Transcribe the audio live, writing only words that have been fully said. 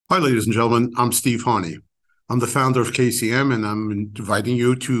Hi, ladies and gentlemen. I'm Steve Harney. I'm the founder of KCM, and I'm inviting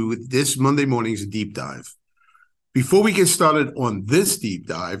you to this Monday morning's deep dive. Before we get started on this deep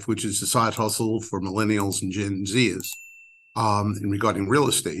dive, which is the side hustle for Millennials and Gen Zers, regarding real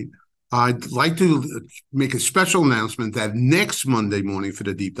estate, I'd like to make a special announcement that next Monday morning for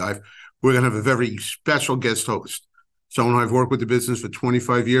the deep dive, we're going to have a very special guest host, someone I've worked with the business for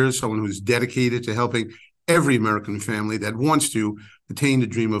 25 years, someone who's dedicated to helping every American family that wants to attain the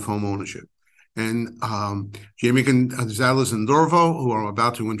dream of home ownership. And Jamie Gonzalez and Dorvo, who I'm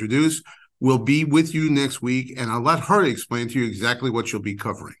about to introduce, will be with you next week, and I'll let her explain to you exactly what she'll be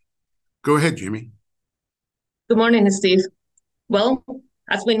covering. Go ahead, Jamie. Good morning, Steve. Well,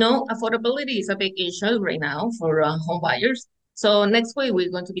 as we know, affordability is a big issue right now for home buyers. So next week,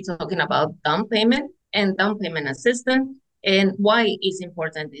 we're going to be talking about down payment and down payment assistance and why it's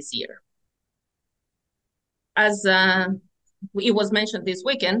important this year. As it was mentioned this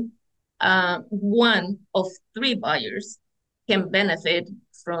weekend, one of three buyers can benefit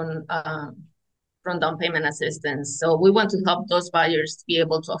from down payment assistance. So we want to help those buyers to be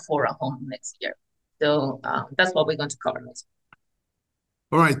able to afford a home next year. So that's what we're going to cover next.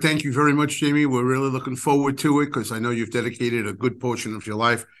 All right. Thank you very much, Jamie. We're really looking forward to it because I know you've dedicated a good portion of your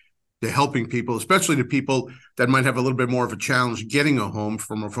life to helping people, especially the people that might have a little bit more of a challenge getting a home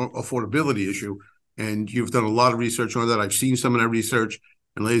from an affordability issue. And you've done a lot of research on that. I've seen some of that research.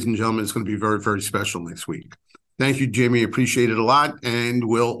 And ladies and gentlemen, it's going to be very, very special next week. Thank you, Jamie. Appreciate it a lot. And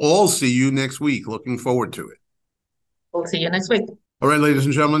we'll all see you next week. Looking forward to it. We'll see you next week. All right, ladies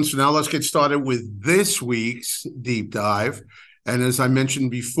and gentlemen. So now let's get started with this week's deep dive. And as I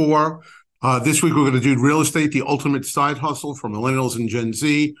mentioned before, this week we're going to do real estate, the ultimate side hustle for Millennials and Gen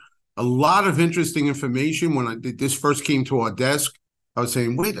Z. A lot of interesting information. When this first came to our desk, I was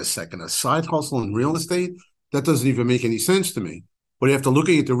saying, wait a second, a side hustle in real estate? That doesn't even make any sense to me. But after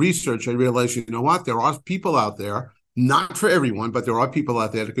looking at the research, I realized, you know what? There are people out there, not for everyone, but there are people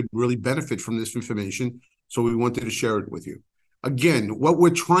out there that could really benefit from this information. So we wanted to share it with you. Again, what we're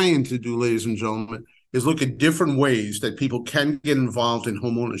trying to do, ladies and gentlemen, is look at different ways that people can get involved in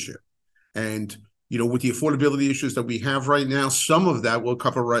home ownership. And, you know, with the affordability issues that we have right now, some of that we'll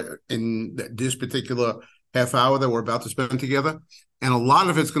cover right in this particular half hour that we're about to spend together. And a lot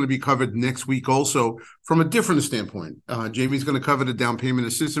of it's going to be covered next week also from a different standpoint. Jamie's going to cover the down payment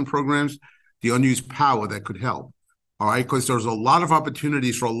assistance programs, the unused power that could help. All right, because there's a lot of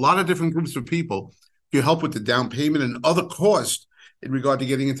opportunities for a lot of different groups of people to help with the down payment and other costs in regard to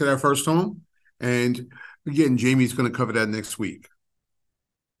getting into their first home. And again, Jamie's going to cover that next week.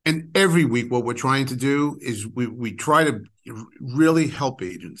 And every week, what we're trying to do is we try to really help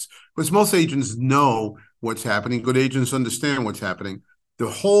agents, because most agents know what's happening. Good agents understand what's happening. The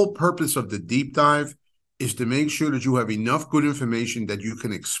whole purpose of the deep dive is to make sure that you have enough good information that you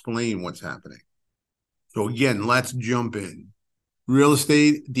can explain what's happening. So again, let's jump in. Real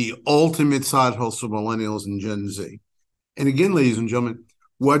estate, the ultimate side hustle for Millennials and Gen Z. And again, ladies and gentlemen,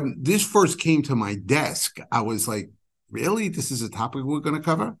 when this first came to my desk, I was like, really? This is a topic we're going to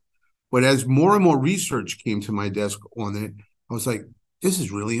cover? But as more and more research came to my desk on it, I was like, this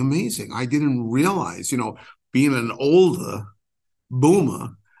is really amazing. I didn't realize, you know, being an older boomer,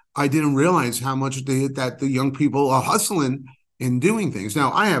 I didn't realize how much that the young people are hustling and doing things.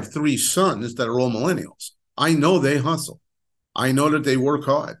 Now, I have three sons that are all millennials. I know they hustle. I know that they work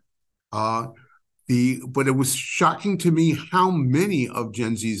hard. But it was shocking to me how many of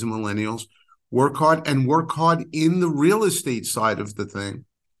Gen Zs and millennials work hard in the real estate side of the thing.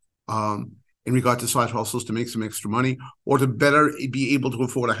 In regard to side hustles to make some extra money or to better be able to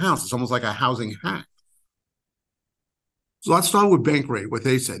afford a house. It's almost like a housing hack. So let's start with bank rate. What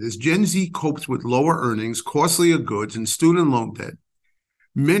they said is Gen Z copes with lower earnings, costlier goods, and student loan debt.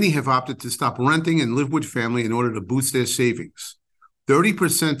 Many have opted to stop renting and live with family in order to boost their savings.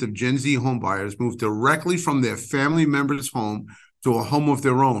 30% of Gen Z homebuyers move directly from their family member's home to a home of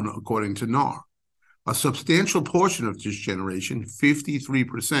their own, according to NAR. A substantial portion of this generation,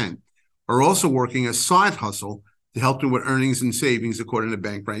 53%, are also working a side hustle to help them with earnings and savings, according to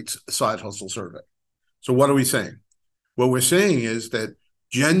Bankrate's side hustle survey. So what are we saying? What we're saying is that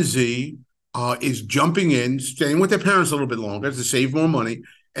Gen Z is jumping in, staying with their parents a little bit longer to save more money,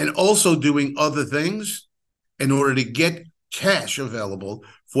 and also doing other things in order to get cash available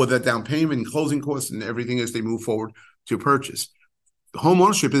for that down payment, closing costs, and everything as they move forward to purchase. Home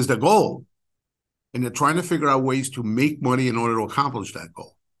ownership is the goal, and they're trying to figure out ways to make money in order to accomplish that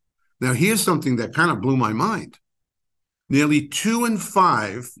goal. Now, here's something that kind of blew my mind. Nearly 2 in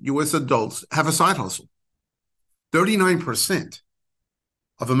 5 U.S. adults have a side hustle. 39%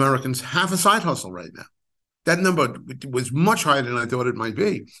 of Americans have a side hustle right now. That number was much higher than I thought it might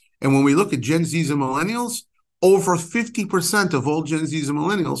be. And when we look at Gen Zs and millennials, over 50% of all Gen Zs and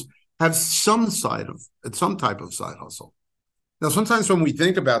millennials have some type of side hustle. Now, sometimes when we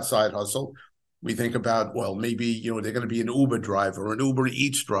think about side hustle, we think about, well, maybe, they're going to be an Uber driver or an Uber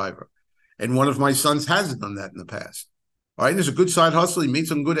Eats driver. And one of my sons has done that in the past. All right, there's a good side hustle. He made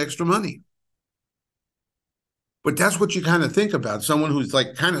some good extra money. But that's what you kind of think about, someone who's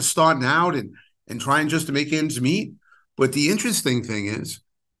like kind of starting out and trying just to make ends meet. But the interesting thing is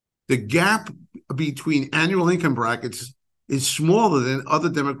the gap between annual income brackets is smaller than other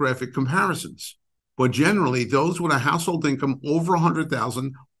demographic comparisons. But generally, those with a household income over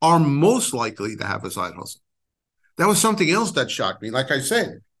 $100,000 are most likely to have a side hustle. That was something else that shocked me. Like I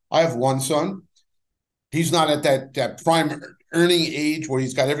said, I have one son. He's not at that prime earning age where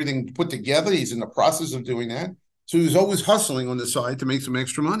he's got everything put together. He's in the process of doing that. So he's always hustling on the side to make some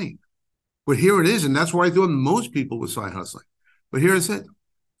extra money. But here it is, and that's why I thought most people were side hustling. But here it is: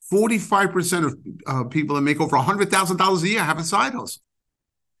 45% of people that make over $100,000 a year have a side hustle.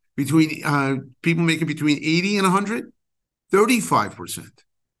 Between people making between 80 and 100, 35%.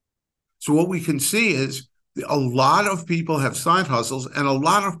 So what we can see is a lot of people have side hustles, and a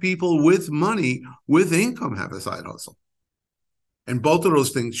lot of people with money, with income, have a side hustle. And both of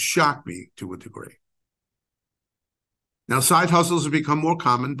those things shock me to a degree. Now, side hustles have become more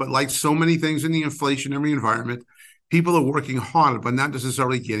common, but like so many things in the inflationary environment, people are working harder, but not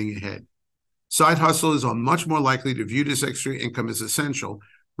necessarily getting ahead. Side hustlers are much more likely to view this extra income as essential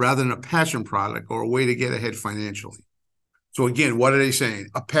rather than a passion product or a way to get ahead financially. So again, what are they saying?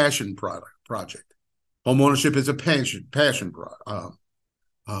 A passion project. Homeownership is a passion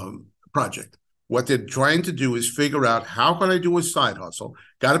project. What they're trying to do is figure out, how can I do a side hustle?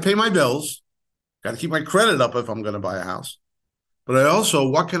 Got to pay my bills. Got to keep my credit up if I'm going to buy a house. But I also,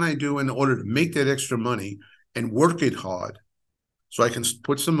 what can I do in order to make that extra money and work it hard so I can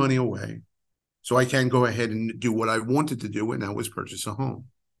put some money away so I can go ahead and do what I wanted to do, and that was purchase a home.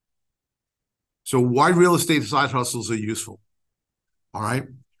 So why real estate side hustles are useful? All right.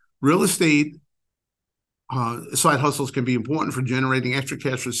 Real estate side hustles can be important for generating extra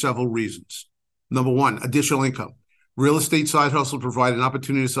cash for several reasons. Number one, additional income. Real estate side hustles provide an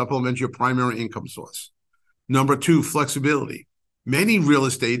opportunity to supplement your primary income source. Number two, flexibility. Many real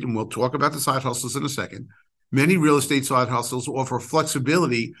estate, and we'll talk about the side hustles in a second, many real estate side hustles offer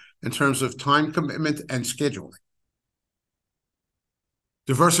flexibility in terms of time commitment and scheduling.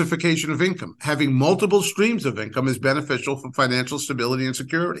 Diversification of income. Having multiple streams of income is beneficial for financial stability and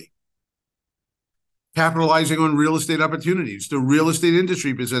security. Capitalizing on real estate opportunities. The real estate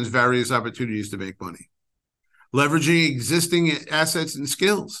industry presents various opportunities to make money. Leveraging existing assets and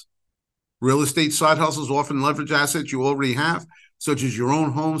skills. Real estate side hustles often leverage assets you already have, such as your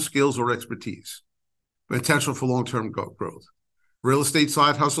own home, skills, or expertise. Potential for long-term growth. Real estate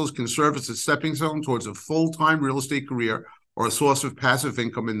side hustles can serve as a stepping stone towards a full-time real estate career or a source of passive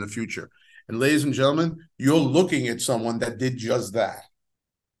income in the future. And ladies and gentlemen, you're looking at someone that did just that.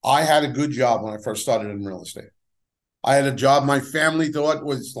 I had a good job when I first started in real estate. I had a job my family thought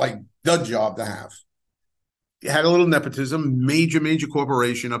was like the job to have. It had a little nepotism, major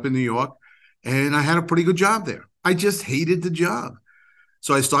corporation up in New York, and I had a pretty good job there. I just hated the job.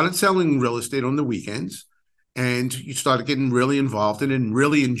 So I started selling real estate on the weekends, and you started getting really involved in it and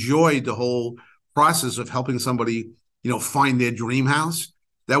really enjoyed the whole process of helping somebody, find their dream house.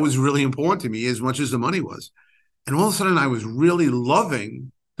 That was really important to me as much as the money was. And all of a sudden I was really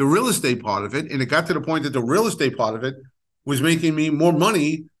loving the real estate part of it. And it got to the point that the real estate part of it was making me more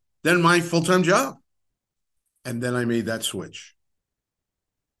money than my full-time job. And then I made that switch.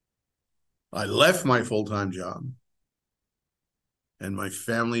 I left my full-time job, and my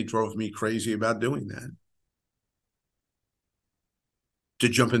family drove me crazy about doing that, to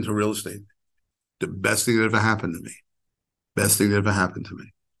jump into real estate. The best thing that ever happened to me. Best thing that ever happened to me.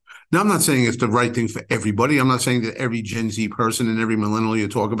 Now, I'm not saying it's the right thing for everybody. I'm not saying that every Gen Z person and every millennial you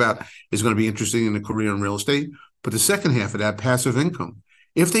talk about is going to be interested in a career in real estate. But the second half of that, passive income.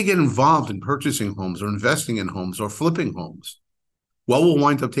 If they get involved in purchasing homes or investing in homes or flipping homes, what will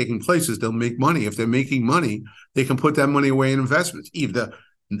wind up taking place is they'll make money. If they're making money, they can put that money away in investments, either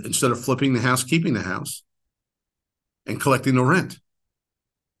instead of flipping the house, keeping the house and collecting the rent.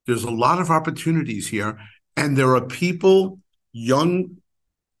 There's a lot of opportunities here. And there are people, young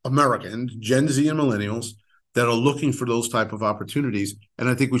Americans, Gen Z and millennials, that are looking for those type of opportunities. And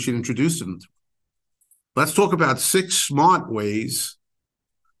I think we should introduce them. Let's talk about 6 smart ways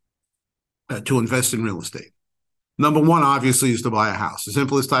to invest in real estate. Number one, obviously, is to buy a house. The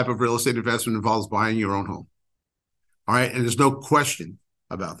simplest type of real estate investment involves buying your own home. All right. And there's no question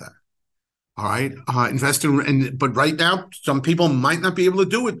about that. All right. Invest in, but right now, some people might not be able to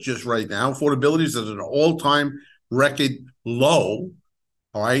do it just right now. Affordability is at an all-time record low.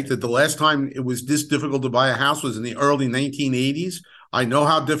 All right. That the last time it was this difficult to buy a house was in the early 1980s. I know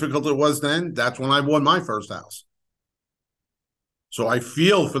how difficult it was then. That's when I bought my first house. So I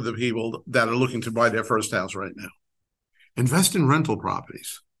feel for the people that are looking to buy their first house right now. Invest in rental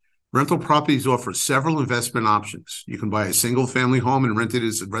properties. Rental properties offer several investment options. You can buy a single-family home and rent it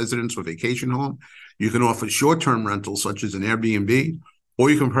as a residence or vacation home. You can offer short-term rentals, such as an Airbnb, or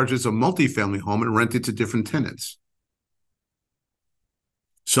you can purchase a multifamily home and rent it to different tenants.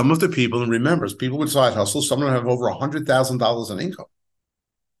 Some of the people, and remember, people with side hustles, some of them have over $100,000 in income.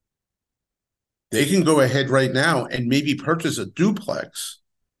 They can go ahead right now and maybe purchase a duplex.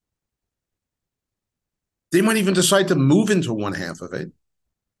 They might even decide to move into one half of it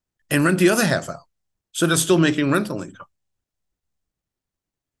and rent the other half out. So they're still making rental income.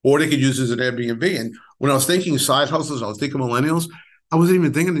 Or they could use it as an Airbnb. And when I was thinking side hustles, I was thinking millennials, I wasn't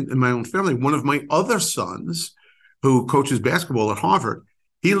even thinking in my own family. One of my other sons, who coaches basketball at Harvard,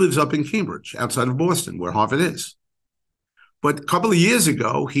 he lives up in Cambridge, outside of Boston, where Harvard is. But a couple of years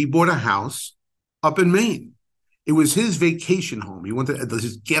ago, he bought a house up in Maine. It was his vacation home. He went to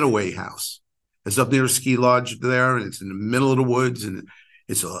his getaway house. It's up near a ski lodge there, and it's in the middle of the woods, and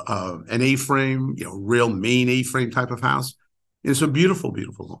it's an A-frame, real Maine A-frame type of house. It's a beautiful,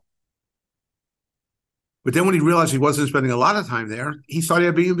 beautiful home. But then when he realized he wasn't spending a lot of time there, he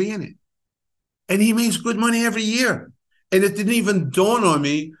started Airbnb in it. And he makes good money every year. And it didn't even dawn on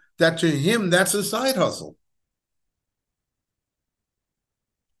me that to him, that's a side hustle.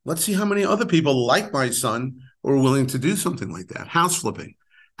 Let's see how many other people like my son are willing to do something like that. House flipping.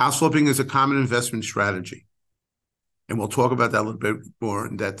 House flipping is a common investment strategy. And we'll talk about that a little bit more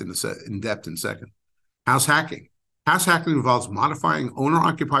in depth in a second. House hacking. House hacking involves modifying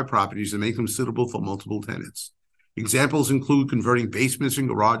owner-occupied properties to make them suitable for multiple tenants. Examples include converting basements and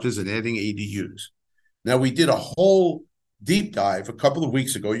garages and adding ADUs. Now, we did a whole deep dive a couple of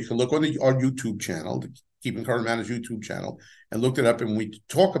weeks ago. You can look on our YouTube channel, the Keeping Current Matters YouTube channel, and looked it up, and we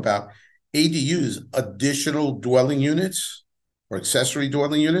talk about ADUs, additional dwelling units or accessory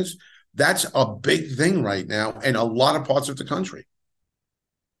dwelling units. That's a big thing right now in a lot of parts of the country.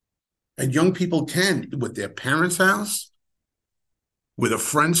 And young people can, with their parents' house, with a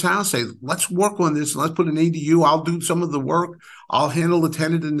friend's house, say, let's work on this. Let's put an ADU. I'll do some of the work. I'll handle the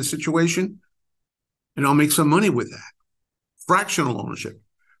tenant in the situation, and I'll make some money with that. Fractional ownership.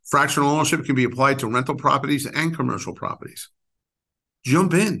 Fractional ownership can be applied to rental properties and commercial properties.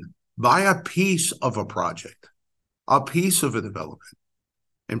 Jump in. Buy a piece of a project, a piece of a development,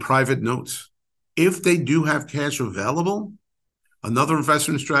 and private notes. If they do have cash available, another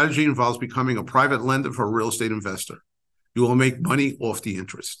investment strategy involves becoming a private lender for a real estate investor. You will make money off the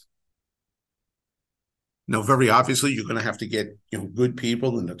interest. Now, very obviously, you're going to have to get good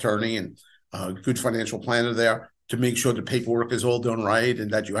people, an attorney and a good financial planner there to make sure the paperwork is all done right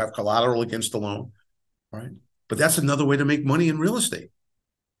and that you have collateral against the loan, right? But that's another way to make money in real estate,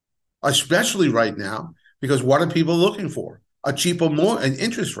 especially right now, because what are people looking for? A cheaper an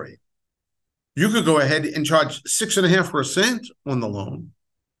interest rate. You could go ahead and charge 6.5% on the loan,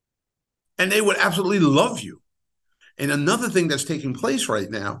 and they would absolutely love you. And another thing that's taking place right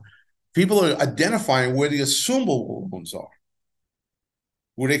now, people are identifying where the assumable loans are,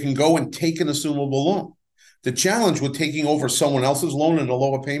 where they can go and take an assumable loan. The challenge with taking over someone else's loan at a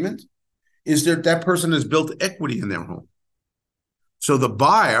lower payment is that person has built equity in their home. So the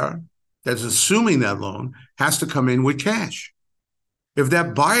buyer that's assuming that loan has to come in with cash. If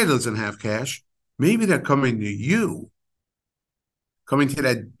that buyer doesn't have cash, maybe they're coming to you, coming to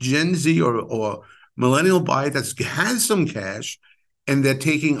that Gen Z or millennial buyer that has some cash, and they're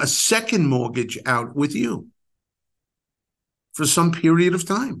taking a second mortgage out with you for some period of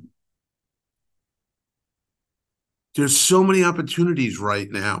time. There's so many opportunities right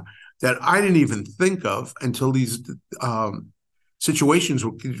now that I didn't even think of until these situations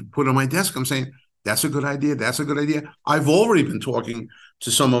were put on my desk. I'm saying, that's a good idea. That's a good idea. I've already been talking to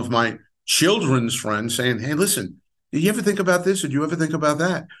some of my children's friends saying, hey, listen, did you ever think about this? Or did you ever think about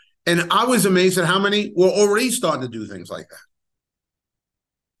that? And I was amazed at how many were already starting to do things like that.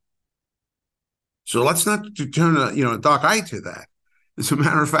 So let's not turn a dark eye to that. As a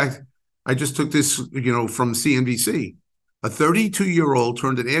matter of fact, I just took this, from CNBC. A 32-year-old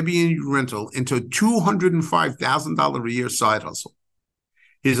turned an Airbnb rental into a $205,000 a year side hustle.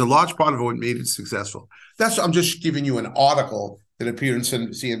 Here's a large part of what made it successful. I'm just giving you an article that appeared in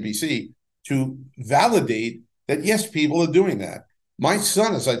CNBC to validate that, yes, people are doing that. My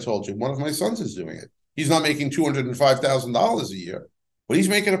son, as I told you, one of my sons is doing it. He's not making $205,000 a year, but he's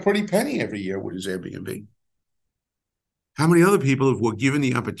making a pretty penny every year with his Airbnb. How many other people, if were given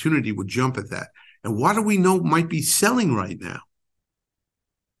the opportunity, would jump at that? And what do we know might be selling right now?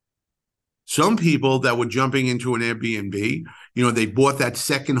 Some people that were jumping into an Airbnb, they bought that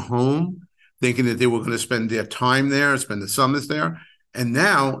second home thinking that they were going to spend their time there, spend the summers there. And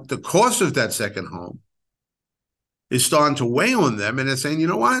now the cost of that second home is starting to weigh on them. And they're saying, you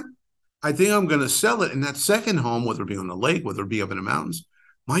know what? I think I'm going to sell it. And that second home, whether it be on the lake, whether it be up in the mountains,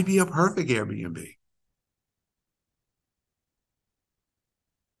 might be a perfect Airbnb.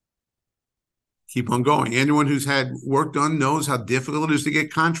 Keep on going. Anyone who's had work done knows how difficult it is to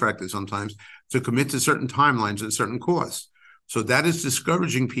get contractors sometimes to commit to certain timelines and certain costs. So that is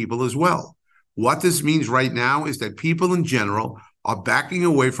discouraging people as well. What this means right now is that people in general are backing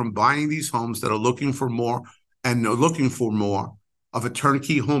away from buying these homes that are looking for more and are looking for more of a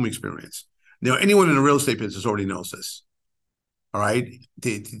turnkey home experience. Now, anyone in the real estate business already knows this. All right.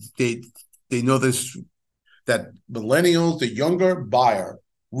 They know this, that millennials, the younger buyer,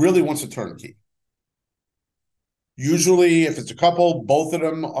 really wants a turnkey. Usually, if it's a couple, both of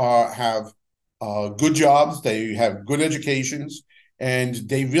them have good jobs, they have good educations, and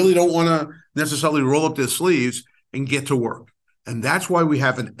they really don't want to necessarily roll up their sleeves and get to work. And that's why we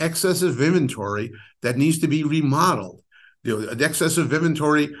have an excessive inventory that needs to be remodeled, an excessive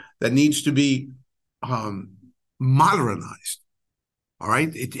inventory that needs to be modernized. All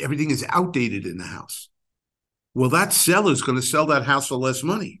right? Everything is outdated in the house. Well, that seller is going to sell that house for less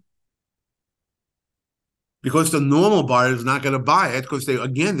money, because the normal buyer is not going to buy it because they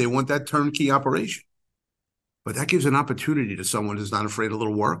want that turnkey operation. But that gives an opportunity to someone who's not afraid of a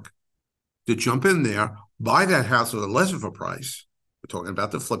little work to jump in there, buy that house at a less of a price. We're talking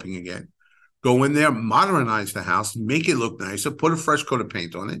about the flipping again. Go in there, modernize the house, make it look nicer, put a fresh coat of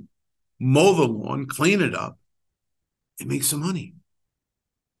paint on it, mow the lawn, clean it up, and make some money.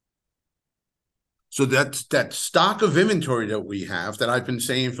 So that stock of inventory that we have, that I've been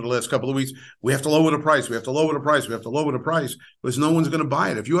saying for the last couple of weeks, we have to lower the price, we have to lower the price, we have to lower the price, because no one's going to buy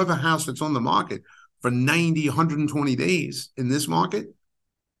it. If you have a house that's on the market for 90, 120 days in this market,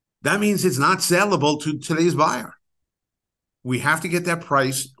 that means it's not sellable to today's buyer. We have to get that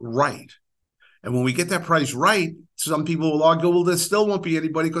price right. And when we get that price right, some people will argue, well, there still won't be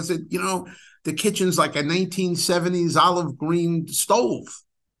anybody because, the kitchen's like a 1970s olive green stove.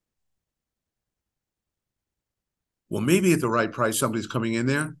 Well, maybe at the right price, somebody's coming in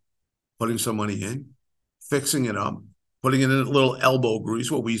there, putting some money in, fixing it up, putting in a little elbow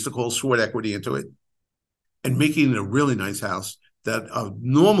grease, what we used to call sweat equity, into it, and making it a really nice house that a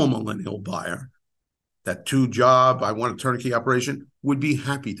normal millennial buyer, that two-job, I want a turnkey operation, would be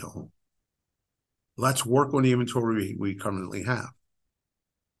happy to own. Let's work on the inventory we currently have.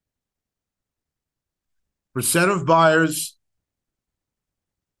 Percent of buyers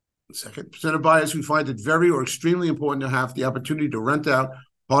who find it very or extremely important to have the opportunity to rent out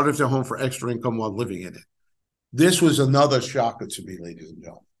part of their home for extra income while living in it. This was another shocker to me, ladies and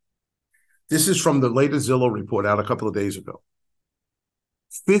gentlemen. This is from the latest Zillow report out a couple of days ago.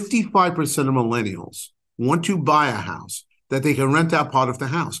 55% of millennials want to buy a house that they can rent out part of the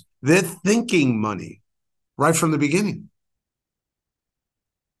house. They're thinking money right from the beginning.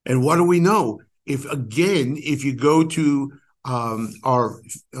 And what do we know? If you go to our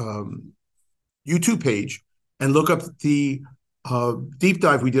YouTube page and look up the deep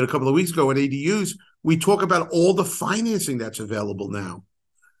dive we did a couple of weeks ago at ADUs, we talk about all the financing that's available now.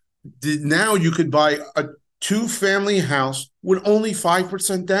 Now you could buy a two-family house with only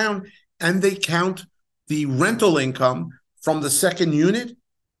 5% down, and they count the rental income from the second unit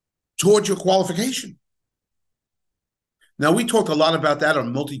towards your qualification. Now, we talked a lot about that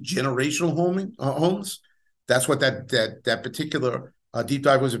on multi-generational homes. That's what that particular deep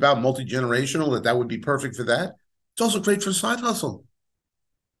dive was about, multi-generational, that would be perfect for that. It's also great for side hustle.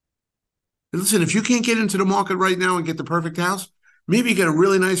 And listen, if you can't get into the market right now and get the perfect house, maybe you get a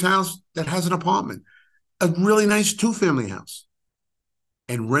really nice house that has an apartment, a really nice two-family house,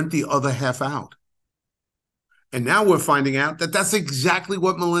 and rent the other half out. And now we're finding out that that's exactly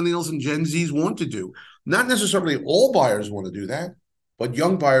what millennials and Gen Zs want to do. Not necessarily all buyers want to do that, but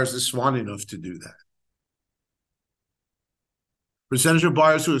young buyers are smart enough to do that. Percentage of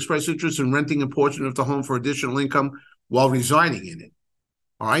buyers who express interest in renting a portion of the home for additional income while residing in it.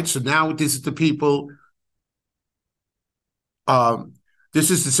 All right, so now this is the people, this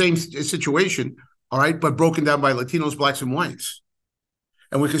is the same situation, all right, but broken down by Latinos, Blacks, and Whites.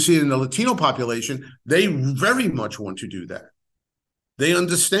 And we can see in the Latino population, they very much want to do that. They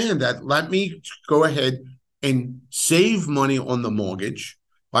understand that, let me go ahead and save money on the mortgage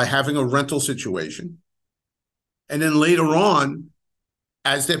by having a rental situation. And then later on,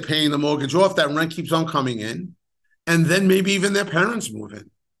 as they're paying the mortgage off, that rent keeps on coming in. And then maybe even their parents move in.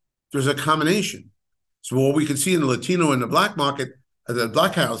 There's a combination. So what we can see in the Latino and the Black market, the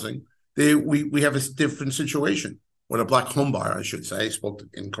Black housing, we have a different situation. Or the Black home buyer, I should say. I spoke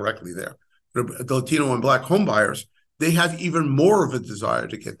incorrectly there. The Latino and Black home buyers, they have even more of a desire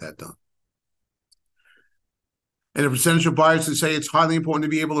to get that done. And the percentage of buyers that say it's highly important to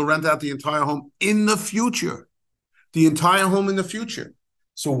be able to rent out the entire home in the future. The entire home in the future.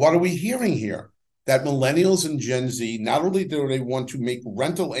 So what are we hearing here? That millennials and Gen Z, not only do they want to make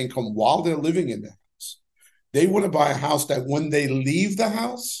rental income while they're living in the house, they want to buy a house that when they leave the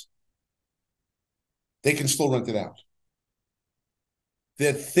house, they can still rent it out.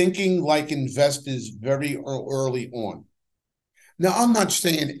 They're thinking like investors very early on. Now, I'm not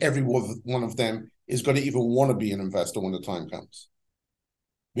saying every one of them is going to even want to be an investor when the time comes.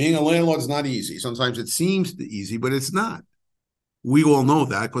 Being a landlord is not easy. Sometimes it seems easy, but it's not. We all know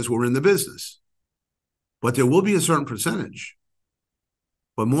that because we're in the business. But there will be a certain percentage.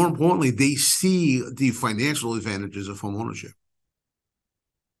 But more importantly, they see the financial advantages of home ownership,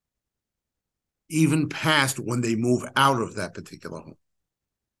 even past when they move out of that particular home.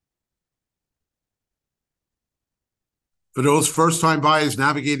 For those first-time buyers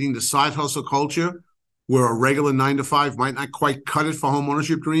navigating the side hustle culture, where a regular 9-to-5 might not quite cut it for home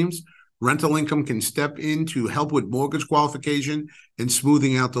ownership dreams, rental income can step in to help with mortgage qualification and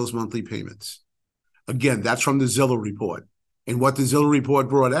smoothing out those monthly payments. Again, that's from the Zillow report. And what the Zillow report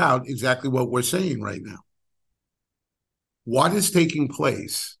brought out, exactly what we're saying right now. What is taking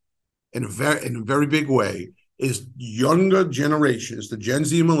place in a very big way is younger generations, the Gen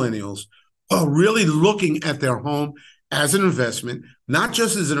Z millennials, are really looking at their home as an investment, not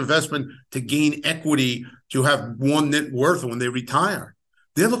just as an investment to gain equity, to have more net worth when they retire.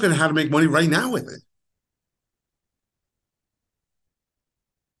 They're looking at how to make money right now with it.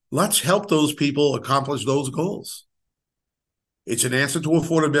 Let's help those people accomplish those goals. It's an answer to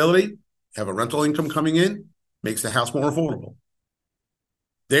affordability. Have a rental income coming in, makes the house more affordable.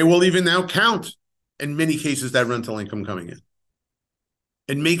 They will even now count, in many cases, that rental income coming in.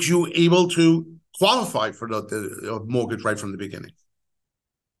 It makes you able to qualify for the mortgage right from the beginning.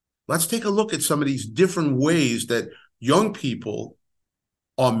 Let's take a look at some of these different ways that young people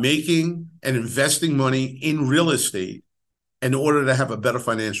are making and investing money in real estate in order to have a better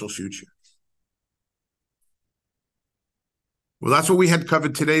financial future. Well, that's what we had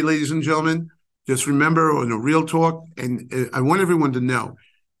covered today, ladies and gentlemen. Just remember on a Real Talk, and I want everyone to know,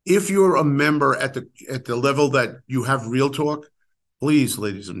 if you're a member at the level that you have Real Talk, please,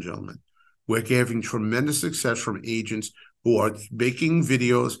 ladies and gentlemen, we're having tremendous success from agents who are making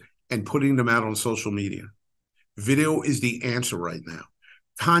videos and putting them out on social media. Video is the answer right now.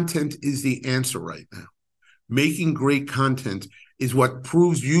 Content is the answer right now. Making great content is what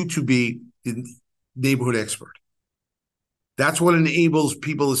proves you to be the neighborhood expert. That's what enables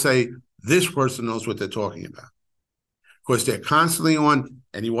people to say, this person knows what they're talking about. Of course, they're constantly on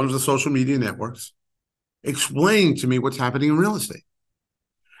any one of the social media networks explaining to me what's happening in real estate.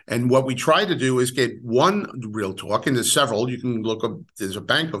 And what we try to do is get one Real Talk, and there's several. You can look up, there's a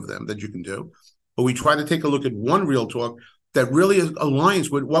bank of them that you can do. But we try to take a look at one Real Talk that really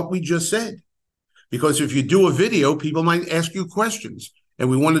aligns with what we just said. Because if you do a video, people might ask you questions. And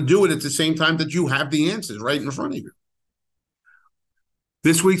we want to do it at the same time that you have the answers right in front of you.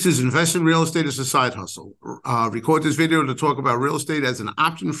 This week's is Invest in Real Estate as a Side Hustle. Record this video to talk about real estate as an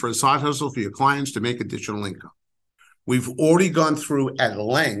option for a side hustle for your clients to make additional income. We've already gone through at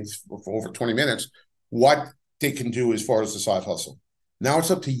length for over 20 minutes what they can do as far as the side hustle. Now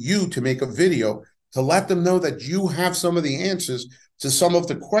it's up to you to make a video to let them know that you have some of the answers to some of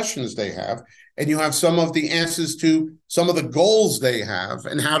the questions they have, and you have some of the answers to some of the goals they have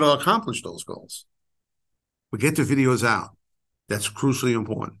and how to accomplish those goals. But get the videos out. That's crucially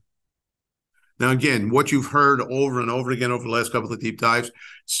important. Now, again, what you've heard over and over again over the last couple of deep dives,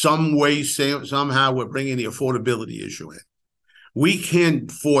 somehow we're bringing the affordability issue in. We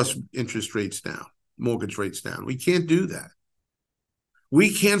can't force interest rates down, mortgage rates down. We can't do that.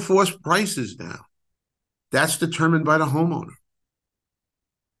 We can't force prices down. That's determined by the homeowner.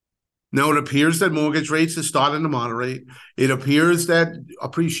 Now, it appears that mortgage rates are starting to moderate. It appears that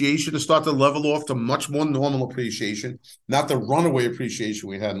appreciation is starting to level off to much more normal appreciation, not the runaway appreciation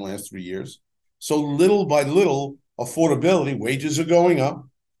we had in the last 3 years. So little by little, affordability, wages are going up.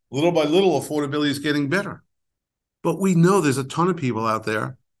 Little by little, affordability is getting better. But we know there's a ton of people out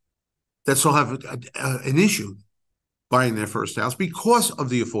there that still have an issue buying their first house because of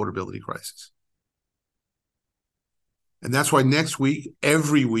the affordability crisis. And that's why next week,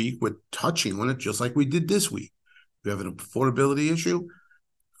 every week, we're touching on it just like we did this week. We have an affordability issue.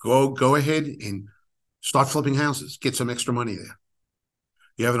 Go ahead and start flipping houses. Get some extra money there.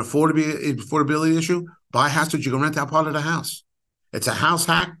 You have an affordability issue, buy a house that you can rent out part of the house. It's a house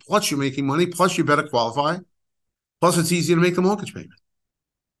hack, plus you're making money, plus you better qualify, plus it's easier to make the mortgage payment.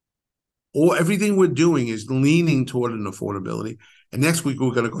 Or everything we're doing is leaning toward an affordability. And next week,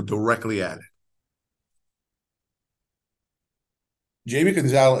 we're going to go directly at it. Jamie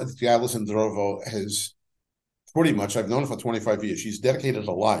Gonzalez in Drovo has pretty much, I've known her for 25 years. She's dedicated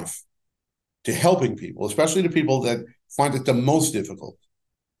her life to helping people, especially the people that find it the most difficult,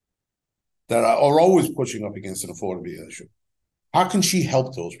 that are always pushing up against an affordability issue. How can she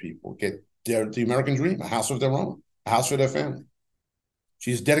help those people get the American dream, a house of their own, a house for their family?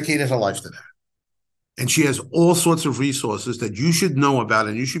 She's dedicated her life to that. And she has all sorts of resources that you should know about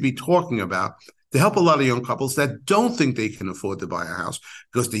and you should be talking about to help a lot of young couples that don't think they can afford to buy a house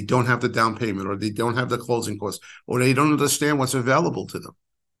because they don't have the down payment or they don't have the closing costs or they don't understand what's available to them.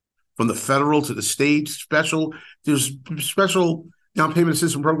 From the federal to the state, there's special down payment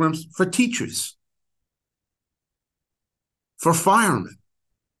assistance programs for teachers, for firemen,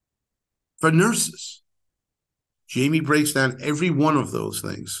 for nurses. Jamie breaks down every one of those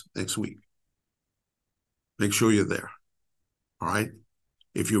things next week. Make sure you're there. All right?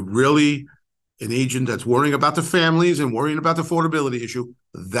 If you're really an agent that's worrying about the families and worrying about the affordability issue,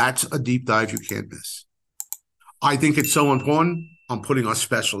 that's a deep dive you can't miss. I think it's so important, I'm putting our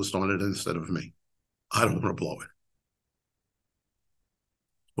specialist on it instead of me. I don't want to blow it.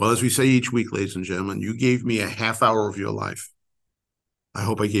 Well, as we say each week, ladies and gentlemen, you gave me a half hour of your life. I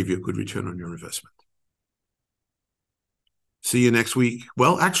hope I gave you a good return on your investment. See you next week.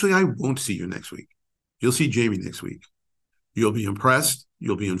 Well, actually, I won't see you next week. You'll see Jamie next week. You'll be impressed,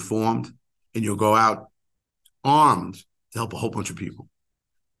 you'll be informed, and you'll go out armed to help a whole bunch of people.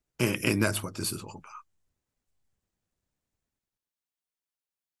 And that's what this is all about.